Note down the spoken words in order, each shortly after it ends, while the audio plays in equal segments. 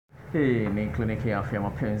Hii ni kliniki ya afya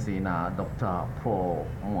mapenzi na Dr.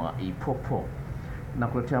 Mwaipopo, na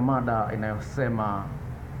kuletea mada inayosema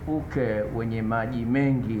uke wenye maji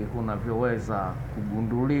mengi unavyoweza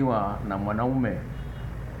kugunduliwa na mwanaume.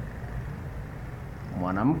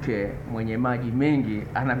 Mwanamke mwenye maji mengi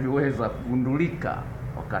anavyoweza kugundulika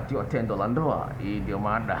wakati wa tendo la ndoa. Hii ndio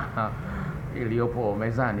mada iliyopo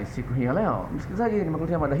mezani siku hii ya leo. Msikilizaji,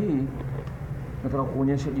 nimekuletea mada hii nataka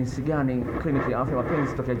kuonyesha jinsi gani kliniki ya afya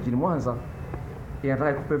mapenzi kutoka jijini Mwanza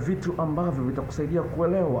inataka kupe vitu ambavyo vitakusaidia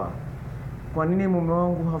kuelewa kwa nini mume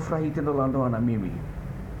wangu hafurahi tendo la ndoa na mimi.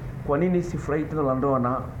 Kwa nini sifurahi tendo la ndoa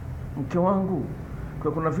na mke wangu?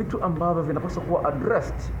 Kwa kuna vitu ambavyo vinapaswa kuwa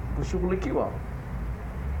addressed, kushughulikiwa,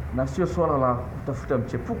 na sio swala la kutafuta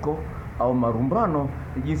mchepuko au marumbano.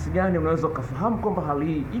 Ni jinsi gani unaweza kufahamu kwamba hali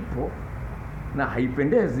hii ipo na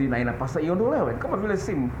haipendezi na inapasa iondolewe. Kama vile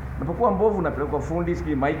simu inapokuwa mbovu unapeleka fundi,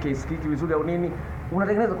 siki mic isikiki vizuri au nini,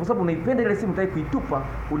 unatengeneza kwa sababu unaipenda ile simu, unataka kuitupa,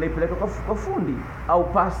 unaipeleka kwa fundi. Au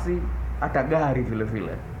pasi, hata gari vile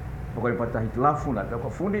vile kwa ipata hitilafu unapeleka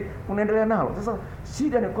kwa fundi, unaendelea nalo. Sasa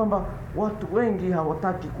shida ni kwamba watu wengi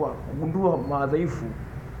hawataki kwa kugundua madhaifu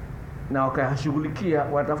na wakayashughulikia,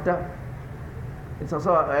 wanatafuta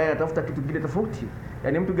atafuta kitu kingine tofauti.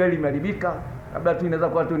 Yaani mtu gari limeharibika, labda tu inaweza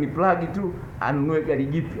kuwa tu ni plug tu, anunue gari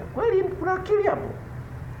jipya. Kweli kuna akili hapo?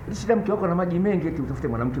 Shida mke wako na maji mengi eti utafute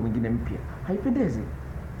mwanamke mwingine mpya, haipendezi.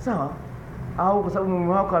 Sawa? Au kwa sababu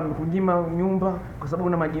mume wako amekunyima nyumba kwa sababu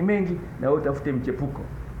una maji mengi, na wewe utafute mchepuko.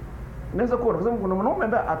 Unaweza kuwa kwa sababu kuna mwanaume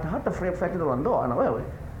ambaye hata furahi tendo la ndoa na wewe,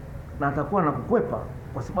 na atakuwa anakukwepa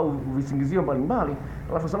kwa sababu visingizio mbalimbali,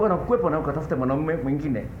 alafu sababu anakukwepa na ukatafuta mwanamume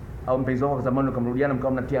mwingine au mpenzi wako zamani ukamrudiana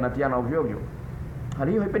mkao mnatiana ovyo ovyo.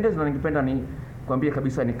 Hali hiyo haipendezi, na ningependa ni kuambia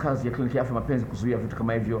kabisa ni kazi ya kliniki ya afya mapenzi kuzuia vitu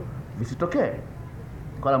kama hivyo visitokee.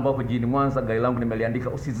 Kwa ambao kwa jijini Mwanza gari langu nimeliandika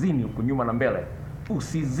usizini huko nyuma na mbele.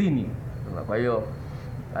 Usizini. Kwa hiyo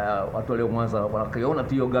watu leo Mwanza wanakiona tu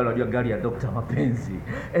hiyo gari, wanajua gari ya Dr. Mapenzi.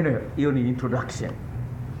 Anyway, hiyo ni introduction.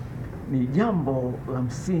 Ni jambo la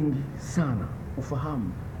msingi sana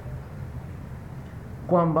ufahamu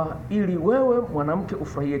kwamba ili wewe mwanamke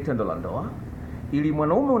ufurahie tendo la ndoa, ili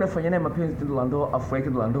mwanaume unafanya naye mapenzi tendo la ndoa afurahie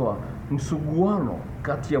tendo la ndoa, msuguano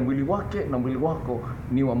kati ya mwili wake na mwili wako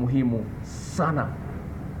ni wa muhimu sana.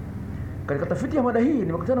 Katika tafiti ya mada hii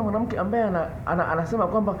nimekutana na mwanamke ambaye anasema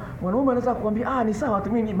kwamba mwanaume anaweza kukwambia ni sawa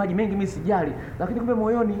tu, mimi maji mengi mimi sijali, lakini kumbe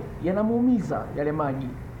moyoni yanamuumiza yale maji.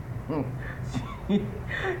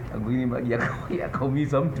 Tangu ini maji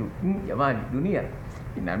yakaumiza mtu. Jamani, dunia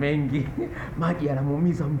ina mengi. Maji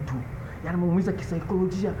yanamuumiza mtu, yanamuumiza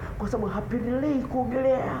kisaikolojia kwa sababu hapendelei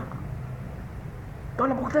kuogelea. Kwa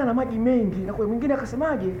unapokutana na maji mengi, na kwa mwingine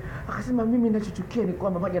akasemaje? Akasema mimi ninachochukia ni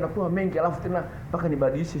kwamba maji yanakuwa mengi alafu tena mpaka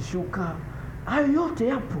nibadilishe shuka. Hayo yote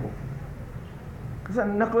yapo. Sasa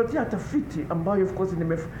nakuletea tafiti ambayo of course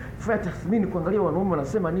nimefanya tathmini kuangalia wanaume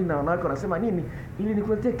wanasema nini na wanawake wanasema nini, ili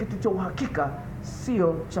nikuletee kitu cha uhakika,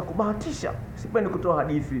 sio cha kubahatisha. Sipendi kutoa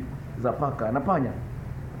hadithi za paka na panya.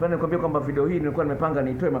 Napenda nikwambia kwamba video hii nilikuwa nimepanga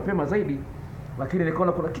niitoe mapema zaidi, lakini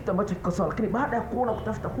nikaona kuna kitu ambacho kiko sawa. Lakini baada ya kuona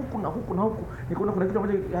kutafuta huku na huku na huku, nikaona kuna kitu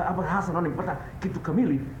ambacho hapa hasa naona nimepata kitu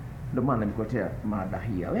kamili, ndio maana nimekuletea mada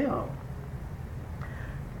hii ya leo.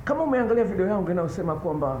 Kama umeangalia video yangu inayosema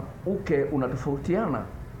kwamba uke unatofautiana,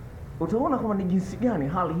 utaona kwamba ni jinsi gani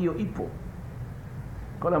hali hiyo ipo.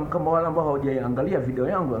 Kama wale ambao hawajaangalia video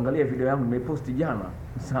yangu, angalia video yangu nimeposti jana.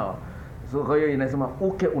 Sawa? So kwa hiyo inasema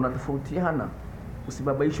uke unatofautiana,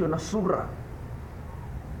 usibabaishwe na sura,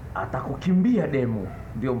 atakukimbia demo.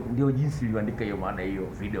 Ndio jinsi niliandika hiyo maana hiyo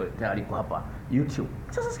video tayari kwa hapa YouTube.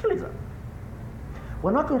 Sasa sikiliza.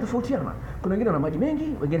 Wanawake wanatofautiana. Kuna wengine wana maji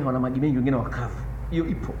mengi, wengine hawana maji mengi, wengine wakavu. Hiyo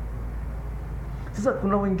ipo. Sasa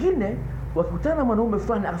kuna wengine wakikutana na mwanaume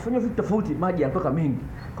fulani akafanya vitu tofauti, maji yanatoka mengi.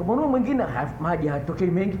 Kwa mwanaume mwingine maji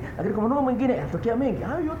hayatokei mengi, lakini kwa mwanaume mwingine yanatokea mengi.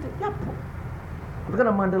 Hayo yote yapo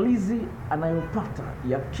kutokana na maandalizi anayopata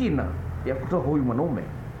ya kina ya kutoka huyu mwanaume.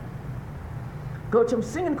 Kwa cha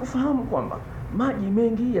msingi ni kufahamu kwamba maji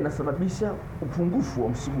mengi yanasababisha upungufu wa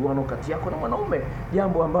msuguano kati yako na mwanaume,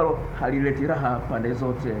 jambo ambalo halileti raha pande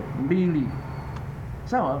zote mbili.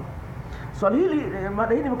 Sawa? Swali hili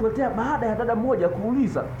mada hii nimekuletea baada ya dada mmoja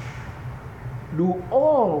kuuliza, do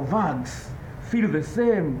all vags feel the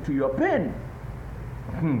same to your pen?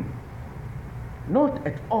 Not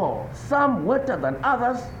at all. Some wetter than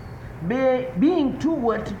others. Being too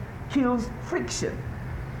wet kills friction.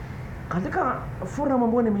 Katika forum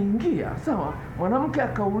ambayo nimeingia, sawa, mwanamke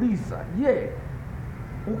akauliza,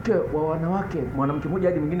 uke wa wanawake mwanamke mmoja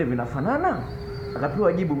hadi mwingine vinafanana?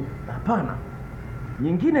 Akapewa jibu, hapana.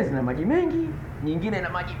 Nyingine zina maji mengi, nyingine ina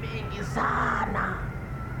maji mengi sana.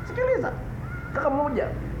 Sikiliza. Kaka mmoja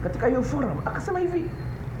katika hiyo forum akasema hivi,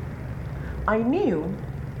 I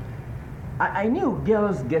knew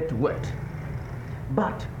girls get wet,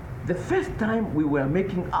 but the first time we were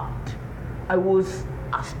making out, I was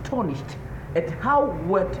astonished at how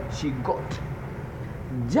wet she got.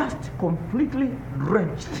 Just completely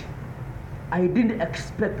drenched. I didn't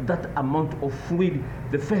expect that amount of fluid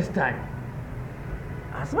the first time.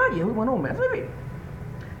 Asemaje huyu mwanaume? Asema hivi,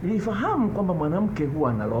 nilifahamu kwamba mwanamke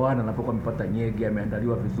huwa analoana anapokuwa amepata nyege,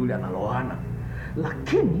 ameandaliwa vizuri, analoana.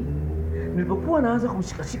 Lakini nilipokuwa naanza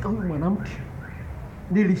kumshikashika huyu mwanamke,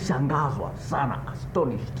 nilishangazwa sana,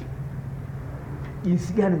 astonished,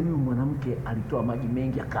 jinsi gani huyu mwanamke alitoa maji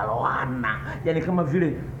mengi akaloana. Yaani kama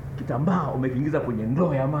vile kitambaa umekiingiza kwenye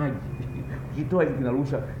ndoo ya maji, kitoa hivi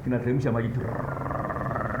kinarusha, kinateremsha maji.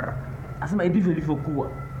 Asema ndivyo ilivyokuwa.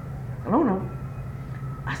 Unaona?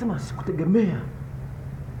 Asema sikutegemea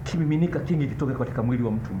kimiminika kingi kitoke katika mwili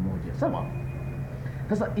wa mtu mmoja. Sawa?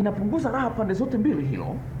 Sasa inapunguza raha pande zote mbili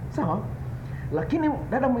hilo. Sawa? Lakini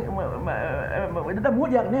dada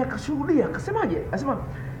mmoja naye akashuhudia, akasemaje? Asema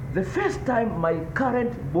the first time my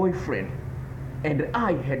current boyfriend and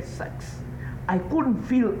I had sex, I couldn't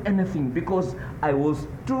feel anything because I was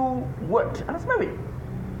too wet. Anasema hivi,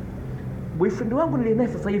 boyfriend wangu nilinaye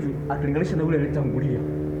sasa hivi akilinganisha na yule aliyetangulia.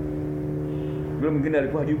 Yule mwingine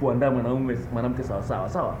alikuwa hajui kuandaa mwanamke sawa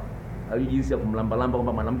sawa. Hajui jinsi ya kumlamba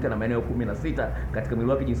kwamba mwanamke na maeneo 16 katika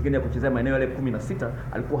mwili wake, jinsi gani ya kuchezea maeneo yale 16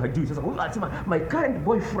 alikuwa hajui. Sasa huyu anasema my current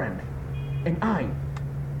boyfriend and I,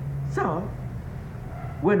 sawa,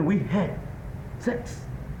 when we had sex,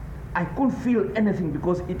 I couldn't feel anything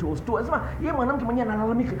because it was too. Anasema yeye mwanamke mwenyewe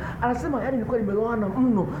analalamika, anasema yani nilikuwa nimeloana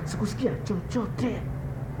mno, sikusikia chochote.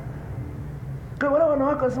 Kwa wale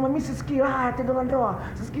wanawake wanasema mimi sisikii raha tendo la ndoa,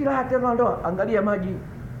 sisikii raha tendo la ndoa. Angalia maji,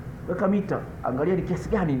 weka mita, angalia ni kiasi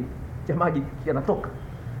gani cha maji yanatoka.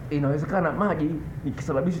 Inawezekana maji ni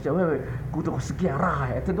kisababisho cha wewe kutokusikia raha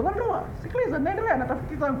ya tendo la ndoa. Sikiliza, naendelea na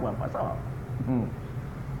tafiti zangu hapa, sawa?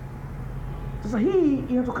 Sasa hii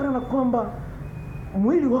inatokana na kwamba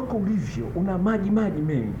mwili wako ulivyo una maji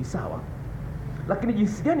mengi, sawa? Lakini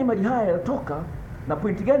jinsi gani maji haya yanatoka na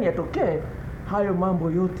pointi gani yatokee, hayo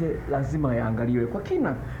mambo yote lazima yaangaliwe kwa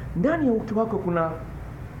kina. Ndani ya uke wako kuna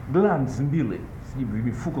glands mbili, sijui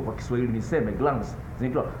mifuko kwa Kiswahili niseme glands,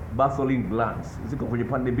 zinaitwa bathroline glands, ziko kwenye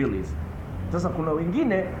pande mbili. Sasa kuna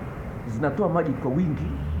wengine zinatoa maji kwa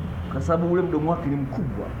wingi kwa sababu ule mdomo wake ni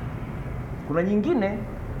mkubwa. Kuna nyingine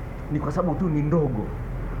ni kwa sababu tu ni ndogo,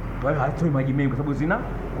 kwa hiyo hatoi maji mengi kwa sababu zina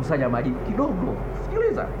kusanya maji kidogo.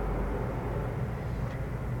 Sikiliza,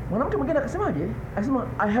 mwanamke mwingine akasemaje? Akasema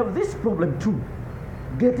I have this problem too,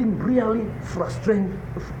 getting really frustrating.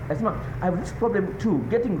 Akasema I have this problem too,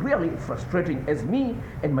 getting really frustrating as me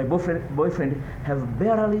and my boyfriend have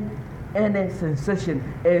barely any sensation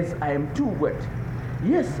as I am too wet.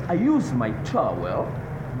 Yes, I use my towel,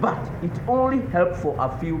 but it only helps for a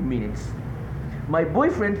few minutes. My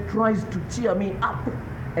boyfriend tries to cheer me up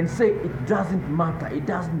and say it doesn't matter, it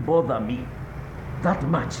doesn't bother me that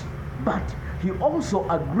much, but he also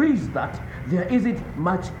agrees that there isn't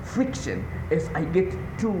much friction as I get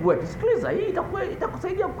too wet. Sikiliza, hii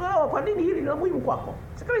itakusaidia kuelewa kwa nini hili ni la muhimu kwako.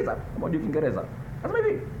 Sikiliza, kama unajua Kiingereza. Anasema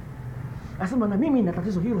hivi, anasema na mimi nina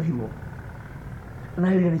tatizo hilo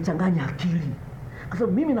na ile inanichanganya akili, kwa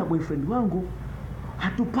sababu mimi na boyfriend wangu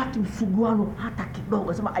hatupati msuguano hata kidogo.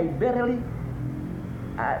 Anasema I barely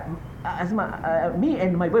me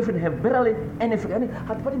and my boyfriend have barely anything, yani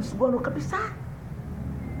hatupati msuguano kabisa.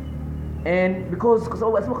 And because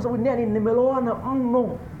kwa sababu nini nimeloana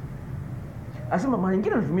mno. Anasema mara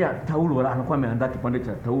nyingine anatumia taulo, wala anakuwa ameandaa kipande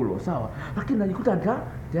cha taulo, sawa, lakini najikuta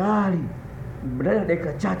tayari baada ya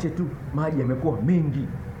dakika chache tu maji yamekuwa mengi.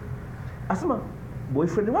 Anasema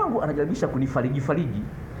boyfriend wangu anajaribisha kunifariji,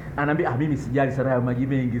 anaambia mimi sijali sana ya maji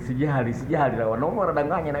mengi, sijali. Na wanaume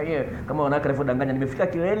wanadanganya na yeye kama wanawake wanavyodanganya, nimefika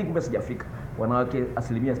kileleni kumbe sijafika. Wanawake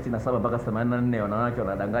 67% mpaka 84% wanawake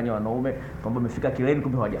wanadanganya wanaume kwamba wamefika kileleni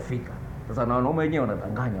kumbe hawajafika. Sasa na wanaume wenyewe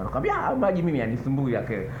wanadanganya, wanakuambia maji mimi yanisumbui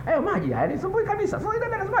yake. Hayo maji hayanisumbui kabisa. Sasa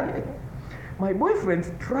ndio nasemaje? My boyfriend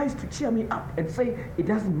tries to cheer me up and say it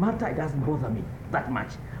doesn't matter, it doesn't bother me that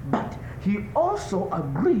much. But he also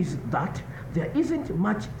agrees that there isn't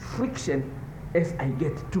much friction as I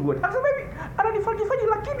get to it. Sasa mimi ananifaji,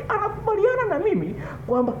 lakini anakubaliana na mimi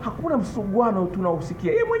kwamba hakuna msuguano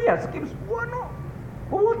tunaosikia. Yeye mwenyewe asikii msuguano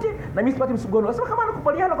wote na mimi sipati msuguano. Anasema kama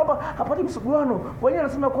anakubaliana kwamba hapati msuguano, mwenyewe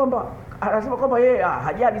anasema kwamba yeye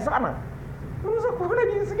hajali sana. Unaweza kuona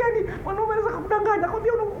jinsi gani mwanaume anaweza kukudanganya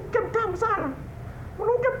kwambia unakuke mtamu sana,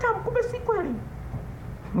 unakuke mtamu, kumbe si kweli.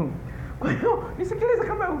 Kwa hiyo nisikilize,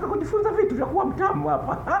 kama utakujifunza vitu vya kuwa mtamu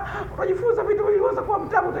hapa, utajifunza vitu ili uweze kuwa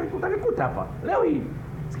mtamu, utanikuta hapa leo hii.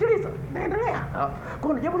 Sikiliza, naendelea.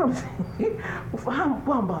 Kwa jambo la msingi ufahamu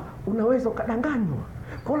kwamba unaweza ukadanganywa.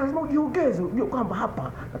 Kwa lazima ujiongeze, ujue kwamba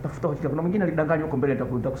hapa natafuta uhakika. Kuna mwingine alidanganywa huko mbele,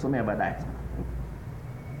 nitakusomea baadaye.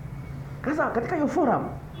 Sasa katika hiyo forum,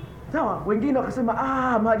 sawa, wengine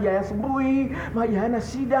wakasema maji hayasumbui, maji hayana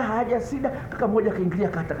shida, haja shida. Kaka mmoja akaingilia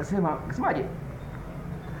kata akasemaje?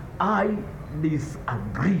 I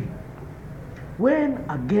disagree. When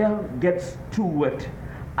a girl gets too wet,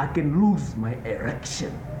 I can lose my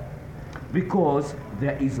erection because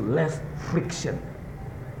there is less friction.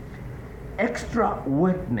 Extra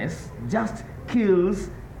wetness just kills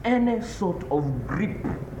any sort of grip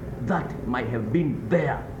that might have been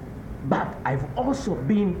there. But I've also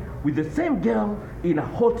been with the same girl in a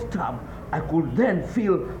hot tub. I could then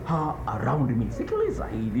feel her around me. Sikiliza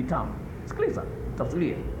hii ni tamu. Sikiliza,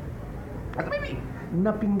 tafsiria. Hata mimi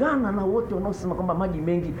napingana na wote wanaosema kwamba maji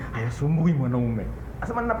mengi hayasumbui mwanaume.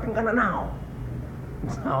 Anasema napingana nao.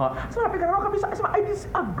 Sawa. Sasa napingana nao kabisa. Anasema I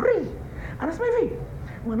disagree. Anasema hivi,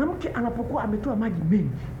 mwanamke anapokuwa ametoa maji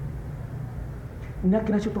mengi, na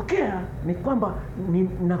kinachotokea ni kwamba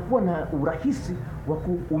ninakuwa na urahisi wa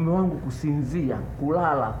uume wangu kusinzia,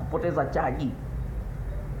 kulala, kupoteza chaji.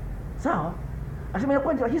 Sawa? Anasema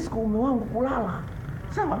inakuwa ni rahisi kwa uume wangu kulala.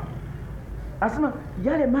 Sawa? Anasema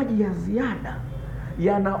yale maji ya ziada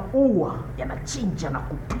yanaua, yanachinja na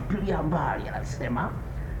kutupilia mbali. Anasema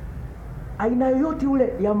aina yoyote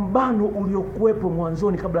ule ya mbano uliokuwepo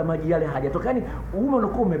mwanzoni kabla maji yale hajatoka. Yaani uume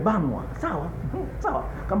unakuwa umebanwa, sawa? Sawa?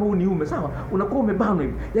 Kama huu ni uume, sawa? Unakuwa umebanwa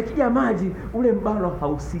hivi. Yakija maji, ule mbano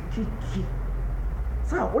hausikiki.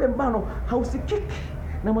 Sawa? Ule mbano hausikiki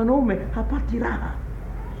na mwanaume hapati raha.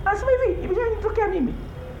 Anasema hivi, imenitokea mimi.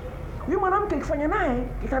 Huyu mwanamke ikifanya naye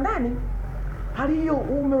kitandani, hali hiyo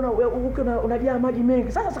uume unajaa maji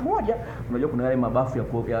mengi. Sasa siku moja, unajua kuna yale mabafu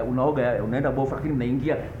ya unaoga, unaenda bofu, lakini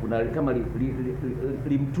unaingia kuna kama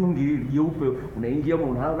limtungi jeupe, unaingia hapo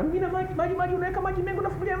unalala. Na mimi na maji unaweka maji mengi,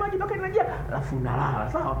 unafulia maji mpaka inajaa, alafu unalala.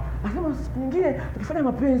 Sawa? Anasema siku nyingine tukifanya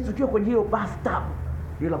mapenzi tukiwa kwenye hiyo bathtub,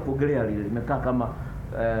 ile kuogelea limekaa kama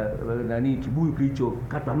kibuyu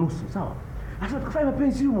kilichokata nusu, sawa? Anasema tukifanya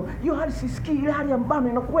mapenzi humo, hiyo hali sisikii, ile hali ya mbano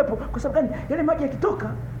inakuwepo. Kwa sababu gani? Yale maji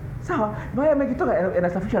yakitoka, sawa, maji yakitoka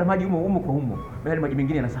yanasafisha na maji humo kwa humo, yale maji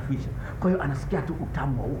mengine yanasafisha. Kwa hiyo anasikia tu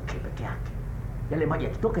utamu wa uke peke yake. Yale maji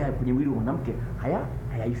yakitoka kwenye mwili wa mwanamke haya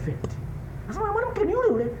effect. Anasema mwanamke ni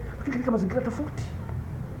yule lakini katika mazingira tofauti.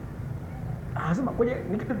 Anasema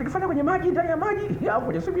nikifanya kwenye maji, ndani ya maji au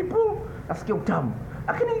kwenye swimming pool nasikia utamu,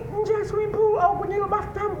 lakini nje ya swimming pool au kwenye ile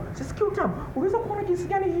bathtub sisikii utamu. Unaweza kuona jinsi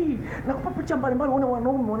gani hii na kupa picha mbalimbali, uone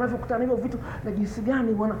wanaume wanavyokutana hivyo vitu na jinsi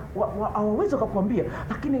gani hawawezi kukuambia,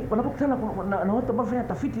 lakini wanapokutana na watu ambao wanafanya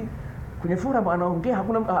tafiti kwenye forum anaongea,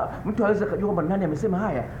 hakuna mtu anaweza kujua kwamba nani amesema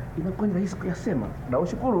haya, inakuwa ni rahisi kuyasema. Na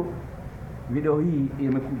ushukuru video hii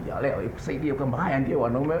imekuja leo ikusaidie kwamba haya ndio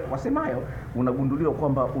wanaume wasemayo, unagunduliwa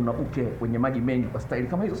kwamba una uke kwenye maji mengi kwa staili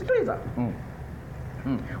kama hizo. Sikiliza.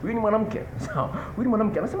 Huyu ni mwanamke. Sawa. Huyu ni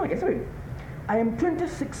mwanamke anasemaje? Sasa I am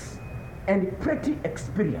 26 and pretty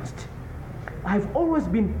experienced. I've always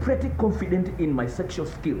been pretty confident in my sexual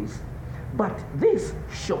skills, but this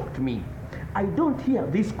shocked me. I don't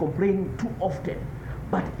hear this complaint too often,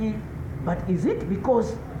 but is it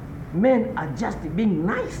because men are just being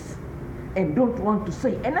nice and don't want to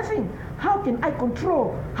say anything? How can I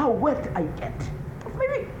control how wet I get?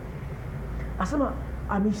 Maybe asema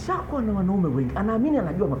ameshakuwa na wanaume wengi, anaamini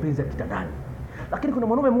anajua mapenzi ya kitandani, lakini kuna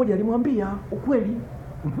mwanaume mmoja alimwambia ukweli,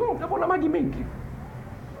 na maji mengi.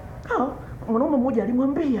 Mwanaume mmoja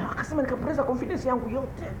alimwambia, akasema nikapoteza confidence yangu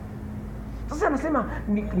yote. Sasa anasema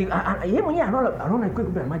yeye mwenyewe anaona kweli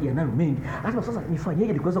kumbe maji yanayo mengi. Anasema sasa nifanyeje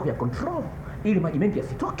ili kuweza kuyacontrol ili maji mengi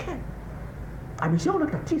yasitoke? Ameshaona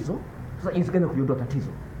tatizo, sasa jinsi gani kujiondoa tatizo.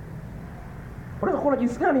 Unaweza kuona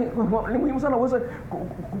jinsi gani ni muhimu sana uweze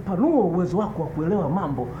kupanua uwezo wako wa kuelewa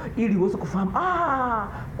mambo ili uweze kufahamu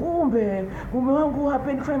kumbe mume wangu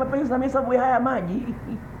hapendi kufanya mapenzi na mimi sababu ya haya maji.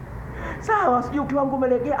 Sawa, sijui ukiwa wangu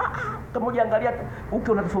umelegea. Kama ujiangalia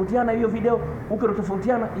uke unatofautiana hiyo video, uke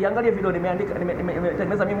unatofautiana, iangalie video nimeandika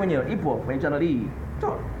nimetengeneza mimi mwenyewe, ipo kwenye channel hii.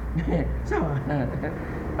 Sawa.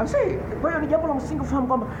 Kwa hiyo ni jambo la msingi kufahamu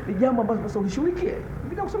kwamba ni jambo ambalo sasa ulishughulikie.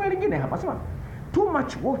 Bila kusema lingine hapa sema too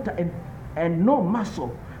much water and no muscle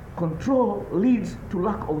control leads to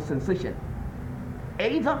lack of sensation.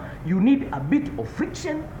 Either you need a bit of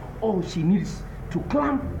friction or she needs to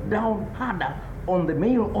clamp down harder on the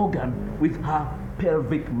male organ with her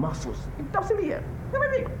pelvic muscles. Itafsiria.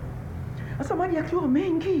 Nini? Sasa maji yakiwa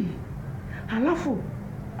mengi, halafu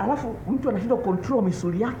mtu anashindwa control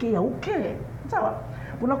misuli yake ya uke. Sawa?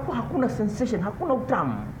 Kunakuwa hakuna sensation, hakuna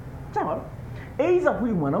utamu. Sawa? Either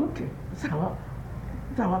huyu mwanamke, sawa,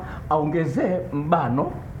 sawa, aongezee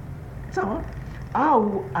mbano, sawa,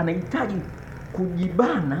 au anahitaji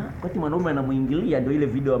kujibana wakati mwanaume anamuingilia. Ndio ile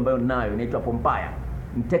video ambayo ninayo inaitwa pompaya.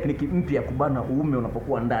 Ni technique mpya ya kubana uume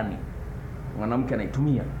unapokuwa ndani. Mwanamke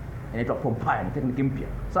anaitumia. Inaitwa pompaya, ni technique mpya.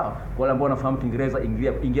 Sawa? Kwa wale ambao wanafahamu Kiingereza,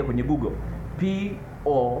 ingia kwenye Google.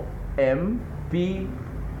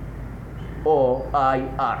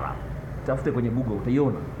 POMPOIR. Tafute kwenye Google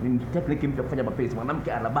utaiona. Ni technique mpya kufanya mapenzi.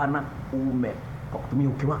 Mwanamke anabana uume kwa kutumia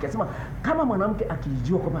uke wake. Anasema kama mwanamke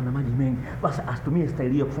akijua kwamba ana maji mengi, basi asitumie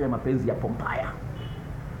style hiyo kufanya mapenzi ya pompaya.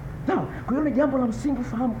 Sawa? Kwa hiyo ni jambo la msingi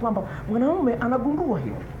fahamu kwamba mwanaume anagundua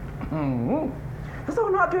hilo. Sasa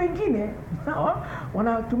wanawake wengine, sawa,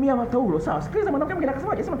 wanatumia mataulo. Sawa, sikiliza mwanamke mwingine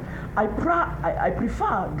akasemaje? Anasema I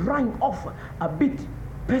prefer drying off a bit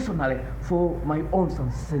personally for my own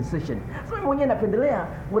sensation. Sasa mimi mwenyewe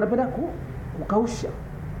napenda kukausha.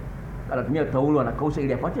 Anatumia taulo, anakausha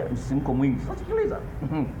ili apate msisimko mwingi. Sasa sikiliza.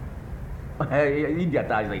 Hii ndio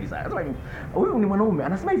hatari zaidi sana. Sasa huyu ni mwanaume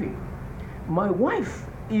anasema hivi, my wife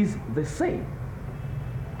is the same,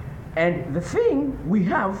 and the thing we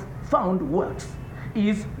have found works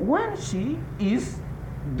is when she is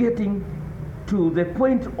getting to the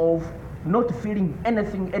point of not feeling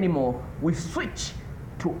anything anymore, we switch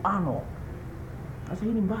to anal. Sasa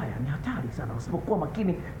hii ni mbaya, ni hatari sana. Usipokuwa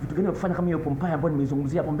makini, vitu gani kufanya kama hiyo pompaya ambayo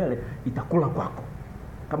nimezungumzia hapo mbele itakula kwako.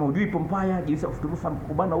 Kama hujui pompaya, jinsi ya kufahamu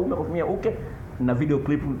kubana uume kwa kutumia uke, na video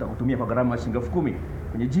clip nitakutumia kwa gharama ya shilingi 10,000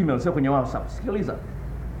 kwenye Gmail, sio kwenye WhatsApp. Sikiliza.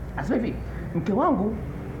 Sasa hivi mke wangu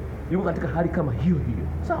yuko katika hali kama hiyo.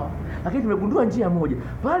 Sawa? Lakini tumegundua njia moja.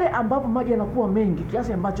 Pale ambapo maji yanakuwa mengi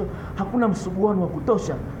kiasi ambacho hakuna msuguano wa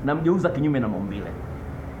kutosha, na mgeuza kinyume na maumbile.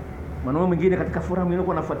 Mwanaume mwingine katika forum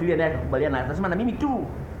nilikuwa nafuatilia naye akakubaliana, anasema na mimi tu.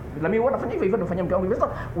 Na mimi huwa nafanya hivyo nafanya mke wangu. Sasa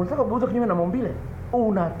unataka ugeuze kinyume na maumbile?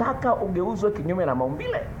 Unataka ugeuzwe kinyume na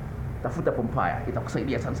maumbile? Tafuta pompaya,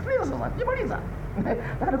 itakusaidia sana. Sikiliza sasa, jimaliza.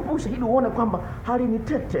 Nataka nikupe ushahidi uone kwamba hali ni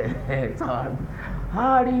tete. Sawa.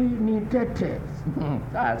 Hali ni tete.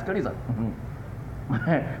 Sikiliza.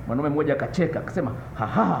 Mwanaume mmoja akacheka akasema,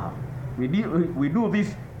 haha, we do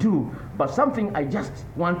this too, but something I just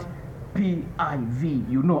want PIV,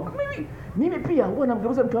 you know. Mimi pia huwa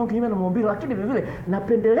namgeuza mke wangu kinyume na maumbile, lakini vile vile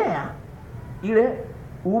napendelea ile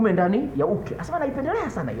uume ndani ya uke. Asema naipendelea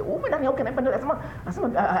sana hiyo uume ndani ya uke, naipendelea.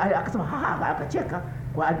 Akasema haha, akacheka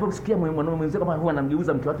kwa aliposikia mwanaume mwenzie kama huwa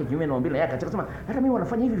anamgeuza mke wake kinyume na maumbile, yeye akacheka akasema hata mimi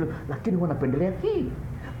wanafanya hivyo, lakini huwa napendelea hii.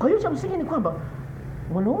 Kwa hiyo cha msingi ni kwamba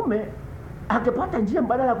mwanaume akipata njia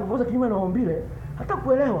mbadala ya kugeuza kinyume na maumbile, hata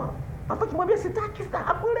kuelewa, hata kimwambia sitaki,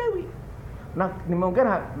 hakuelewi. Na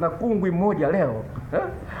nimeongea na kungwi mmoja leo,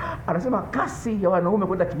 anasema kasi ya wanaume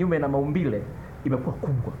kwenda kinyume na maumbile imekuwa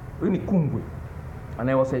kubwa. Huyu ni kungwi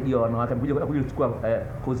anayewasaidia wanawake, kuja kuchukua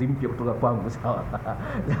kozi mpya kutoka kwangu. Sawa.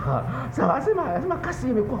 Sawa, anasema kasi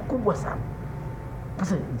imekuwa kubwa sana.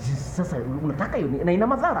 Sasa unataka hiyo, na ina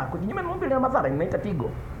madhara kinyume na maumbile, ina madhara, inaita tigo.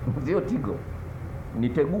 Sio tigo, ni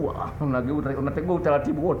tegua. Unategua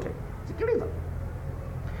utaratibu wote. Sikiliza.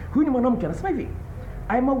 Huyu ni mwanamke anasema hivi,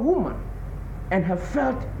 I'm a woman and have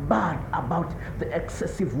felt bad about the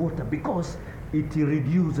excessive water because it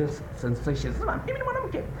reduces sensations. Mimi ni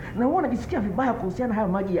mwanamke na huwa najisikia vibaya kuhusiana hayo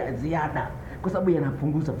maji ya ziada kwa sababu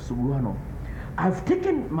yanapunguza msuguano. I've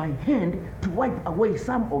taken my hand to wipe away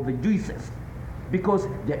some of the juices because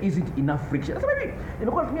there isn't enough friction. Sasa mimi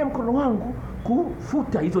nimekuwa natumia mkono wangu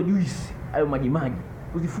kufuta hizo juice, hayo maji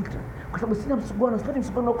kuzifuta kwa sababu sina msuguano, sipati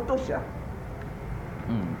msuguano wa kutosha.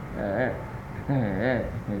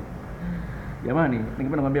 Jamani,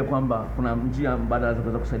 ningependa kuambia kwamba kuna njia mbadala za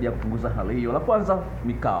kuweza kusaidia kupunguza hali hiyo. La kwanza,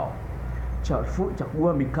 mikao.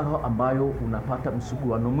 Chagua mikao ambayo unapata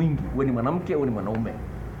msuguano mwingi. Uwe ni mwanamke au ni mwanaume.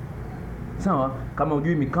 Sawa, kama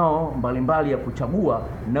hujui mikao mbalimbali ya kuchagua,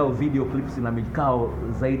 nao video clips na mikao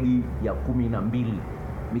zaidi ya 12.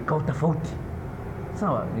 Mikao tofauti.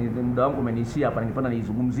 Sawa, muda wangu umeniishia hapa, ningependa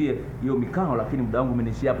nizungumzie hiyo mikao, lakini muda wangu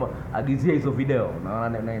umeniishia hapa. Agizia hizo video na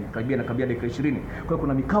karibia dakika 20. Kwa hiyo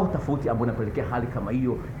kuna mikao tofauti ambayo inapelekea hali kama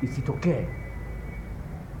hiyo isitokee.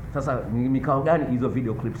 Sasa ni mikao gani? Hizo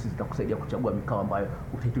video clips zitakusaidia kuchagua mikao ambayo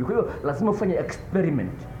utaitumia. Kwa hiyo lazima ufanye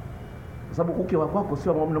experiment, kwa sababu uke wako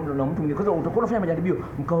sio na mtu mwingine. Kwa hiyo utakuwa unafanya majaribio,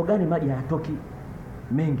 mkao gani maji hayatoki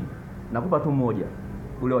mengi. Nakupa tu mmoja,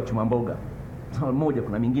 ule wa chuma mboga. Sawa, moja,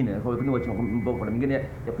 kuna mingine kwa hiyo kuna mingine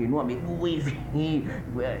ya kuinua miguu hivi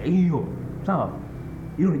hiyo. Sawa,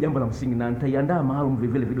 hilo ni jambo la msingi, na nitaiandaa maalum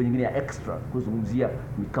vile video nyingine ya extra kuzungumzia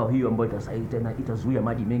mikao hiyo ambayo itasaidia tena, itazuia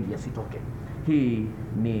maji mengi yasitoke. Hii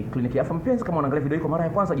ni kliniki ya afya mpenzi. Kama unaangalia video hii kwa mara ya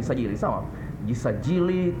kwanza, jisajili. Sawa,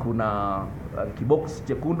 jisajili. Kuna kibox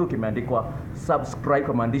chekundu kimeandikwa subscribe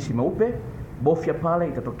kwa maandishi meupe, bofya pale,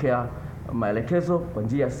 itatokea maelekezo kwa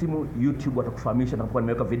njia ya simu. YouTube watakufahamisha na kwa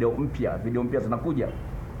nimeweka video mpya zinakuja.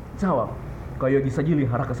 Sawa? Kwa hiyo jisajili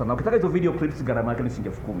haraka sana. Ukitaka hizo video clips gharama yake ni shilingi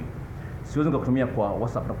 10,000. Siwezi nikakutumia kwa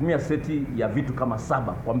WhatsApp. Nakutumia seti ya vitu kama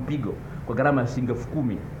 7 kwa mpigo kwa gharama ya shilingi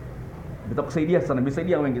 10,000. Itakusaidia sana,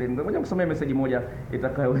 nimesaidia wengi. Ngoja nikusomee message moja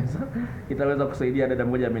itaweza kusaidia. Dada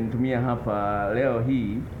mmoja amenitumia hapa leo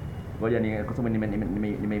hii. Ngoja ni kusoma,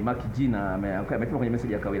 nimeimaki jina, ametuma kwenye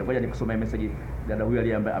message ya kawaida. Ngoja nikusomee message dada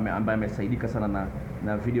huyu ambaye amesaidika sana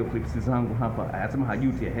na video clips zangu hapa. Anasema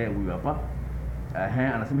hajuti, huyu hapa.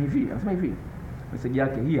 Anasema hivi. Message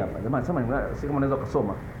yake hii hapa. Jamani, sema si kama unaweza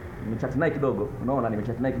kusoma. Nimechat naye kidogo, unaona?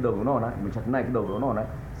 Nimechat naye kidogo, unaona?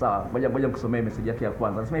 Sawa, ngoja nikusomee message yake ya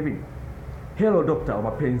kwanza. Anasema hivi: Hello Doctor wa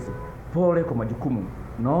mapenzi, pole kwa majukumu.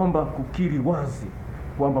 Naomba kukiri wazi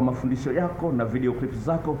kwamba mafundisho yako na video clips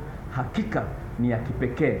zako hakika ni ya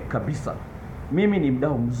kipekee kabisa. Mimi ni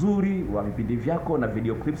mdau mzuri wa vipindi vyako na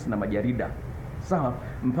video clips na majarida. Sawa,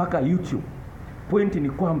 mpaka YouTube. Pointi ni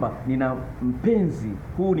kwamba nina mpenzi,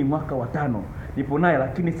 huu ni mwaka wa 5. Nipo naye,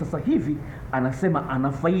 lakini sasa hivi anasema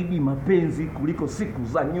anafaidi mapenzi kuliko siku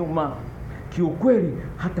za nyuma. Kiukweli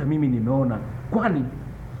hata mimi nimeona, kwani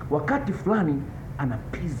wakati fulani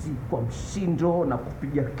anapizi kwa mshindo na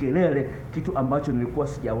kupiga kelele, kitu ambacho nilikuwa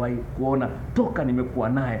sijawahi kuona toka nimekuwa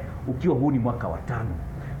naye, ukiwa huu ni mwaka wa 5.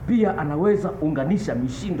 Pia anaweza unganisha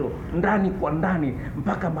mishindo ndani kwa ndani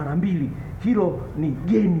mpaka mara 2. Hilo ni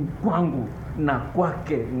geni kwangu na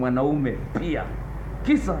kwake mwanaume pia.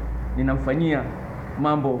 Kisa ninamfanyia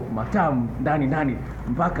mambo matamu ndani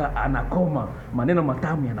mpaka anakoma, maneno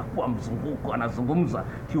matamu yanakuwa mzunguko, anazungumza.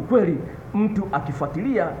 Kiukweli mtu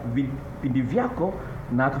akifuatilia vipindi vyako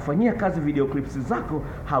na akafanyia kazi video clips zako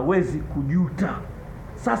hawezi kujuta.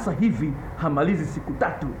 Sasa hivi hamalizi siku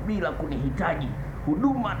 3 bila kunihitaji.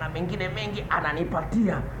 Huduma na mengine mengi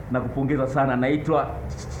ananipatia, na kupongeza sana. Naitwa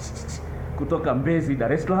kutoka Mbezi,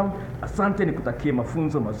 Dar es Salaam. Asante, nikutakie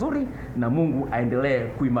mafunzo mazuri na Mungu aendelee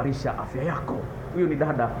kuimarisha afya yako. Huyo ni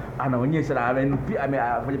dada anaonyesha, na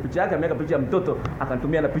kwenye picha yake ameweka picha ya mtoto,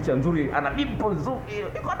 akanitumia na picha nzuri, ana lipo nzuri,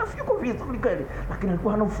 yuko vizuri kweli, lakini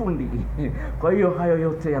alikuwa hana ufundi. Kwa hiyo hayo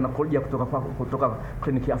yote yanakuja kutoka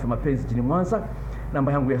kliniki ya afya mapenzi jijini Mwanza.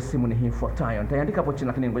 Namba yangu ya simu ni hii ifuatayo, nitaandika hapo chini,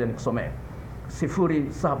 lakini ngoja nikusomee: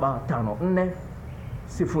 0754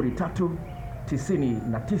 03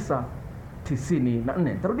 99 94.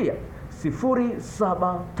 Nitarudia: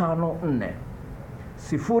 0754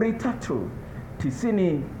 03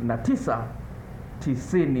 99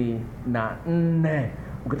 94.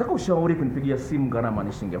 Ukitaka ushauri kunipigia simu, gharama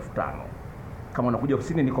ni shilingi 5,000. Kama unakuja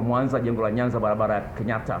ofisini, niko Mwanza, jengo la Nyanza, barabara ya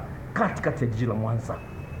Kenyatta, katikati ya jiji la Mwanza.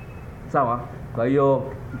 Sawa? Kwa hiyo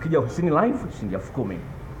ukija ofisini live, shilingi 10,000.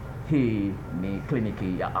 Hii ni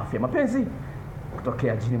kliniki ya afya mapenzi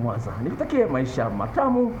kutokea jijini Mwanza. Nikutakie maisha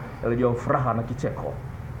matamu yaliyojaa furaha na kicheko.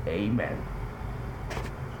 Amen.